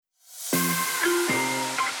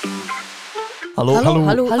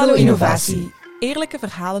Hallo innovatie. Eerlijke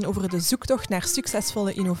verhalen over de zoektocht naar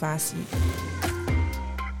succesvolle innovatie.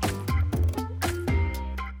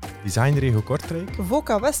 Designregio Kortrijk,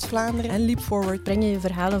 VOCA West-Vlaanderen En Leap Forward Breng je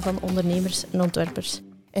verhalen van ondernemers en ontwerpers.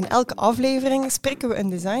 In elke aflevering spreken we een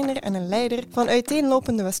designer en een leider van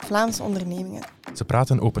uiteenlopende West-Vlaamse ondernemingen. ze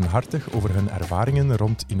praten openhartig over hun ervaringen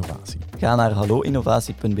rond innovatie. Ga naar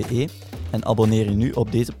halloinnovatie.be en abonneer je nu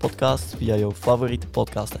op deze podcast via jouw favoriete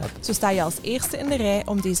podcast-app. Zo sta je als eerste in de rij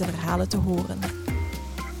om deze verhalen te horen.